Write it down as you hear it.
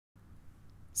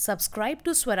Subscribe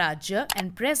to Swarajya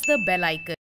and press the bell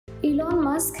icon. Elon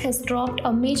Musk has dropped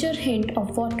a major hint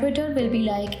of what Twitter will be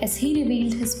like as he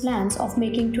revealed his plans of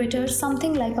making Twitter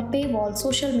something like a paywall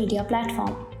social media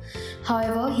platform.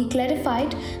 However, he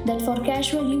clarified that for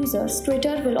casual users,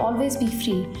 Twitter will always be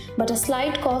free, but a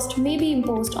slight cost may be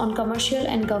imposed on commercial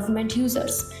and government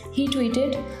users. He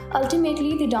tweeted,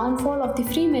 "Ultimately, the downfall of the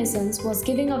Freemasons was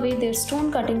giving away their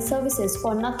stone-cutting services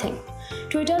for nothing.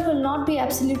 Twitter will not be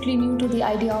absolutely new to the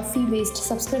idea of fee-based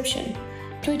subscription.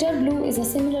 Twitter Blue is a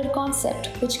similar concept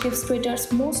which gives Twitter's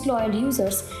most loyal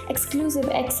users exclusive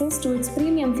access to its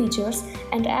premium features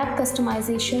and app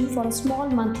customization for a small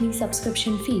monthly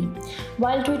subscription fee.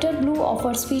 While Twitter Blue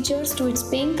offers features to its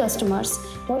paying customers,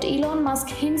 what Elon Musk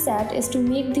hints at is to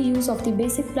make the use of the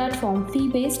basic platform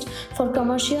fee-based for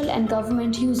commercial and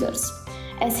government users.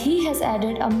 As he has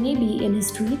added a maybe in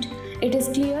his tweet, it is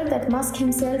clear that Musk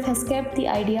himself has kept the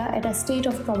idea at a state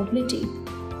of probability.